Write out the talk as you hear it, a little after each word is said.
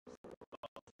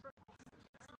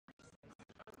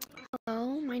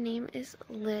name is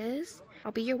Liz.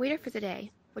 I'll be your waiter for the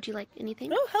day. Would you like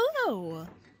anything? Oh, hello.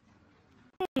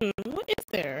 What is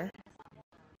there?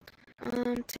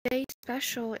 Today's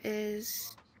special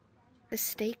is the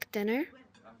steak dinner.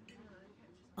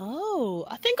 Oh,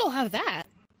 I think I'll have that.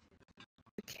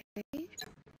 Okay.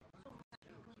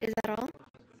 Is that all?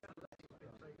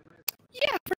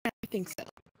 Yeah, for now, I think so.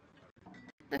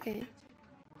 Okay.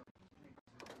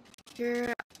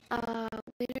 Your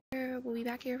waiter will be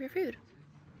back here with your food.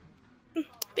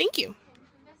 Thank you.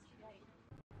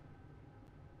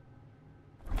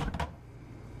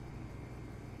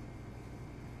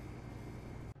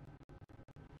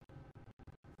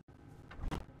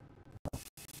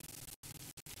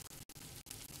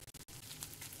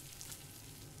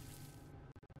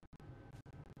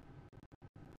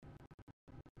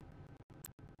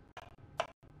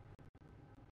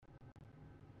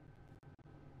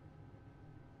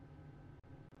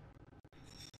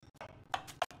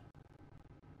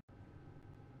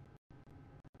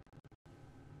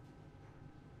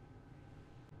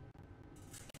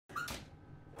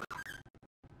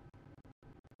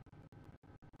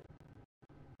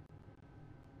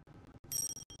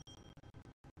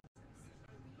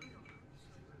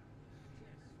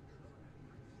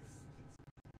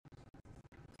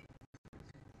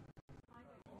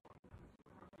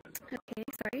 Okay,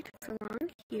 sorry it took so long.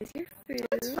 Here's your food.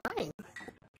 That's fine.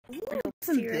 Ooh,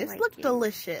 doesn't this look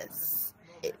delicious.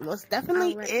 It most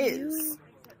definitely is.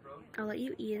 I'll let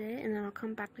you eat it, and then I'll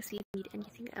come back to see if you need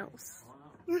anything else.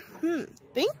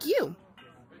 Thank you.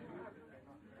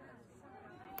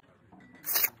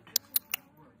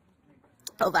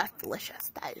 Oh, that's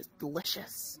delicious. That is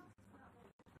delicious.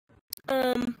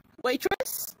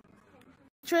 Waitress?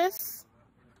 Waitress?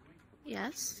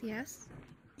 Yes.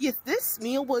 Yes, this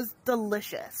meal was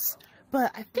delicious.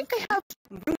 But I think I have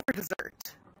room for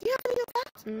dessert. Do you have any of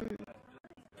that?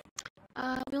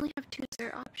 We only have 2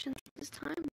 dessert options this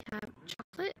time. We have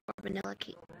chocolate or vanilla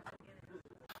cake.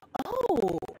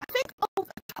 Oh, I think I'll have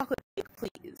a chocolate cake,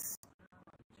 please.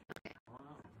 Okay.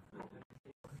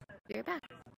 Be right back.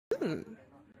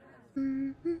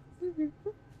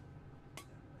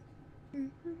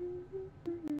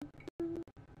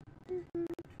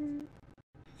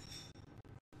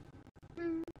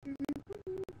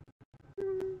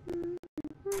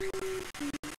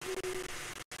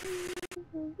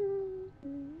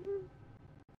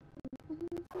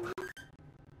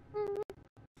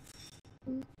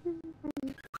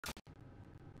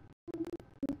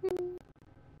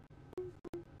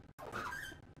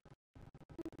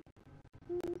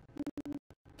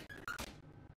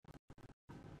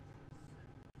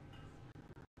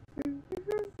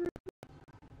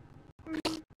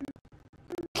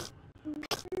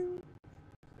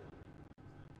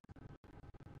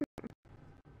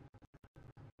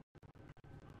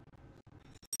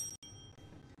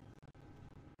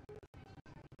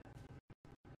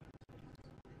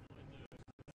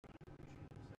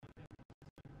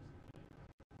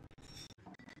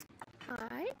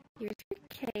 Hi, here's your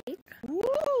cake.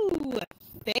 Ooh,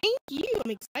 thank you.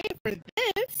 I'm excited for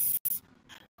this.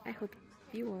 I hope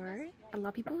you are. A lot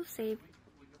of people say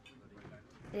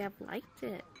they have liked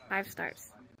it. 5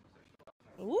 stars.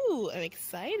 Ooh, I'm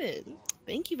excited.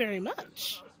 Thank you very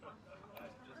much.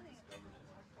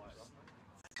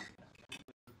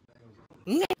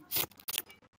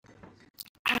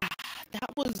 That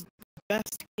was the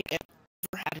best cake I've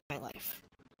ever had in my life.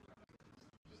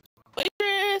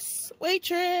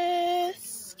 Waitress,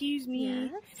 excuse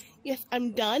me. Yes,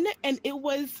 I'm done, and it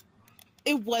was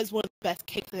one of the best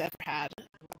cakes I've ever had.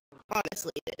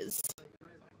 Honestly, it is.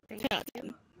 10 out of 10.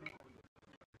 Is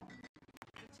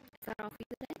that all for you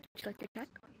today? Would you like your check?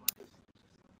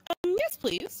 Yes,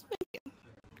 please.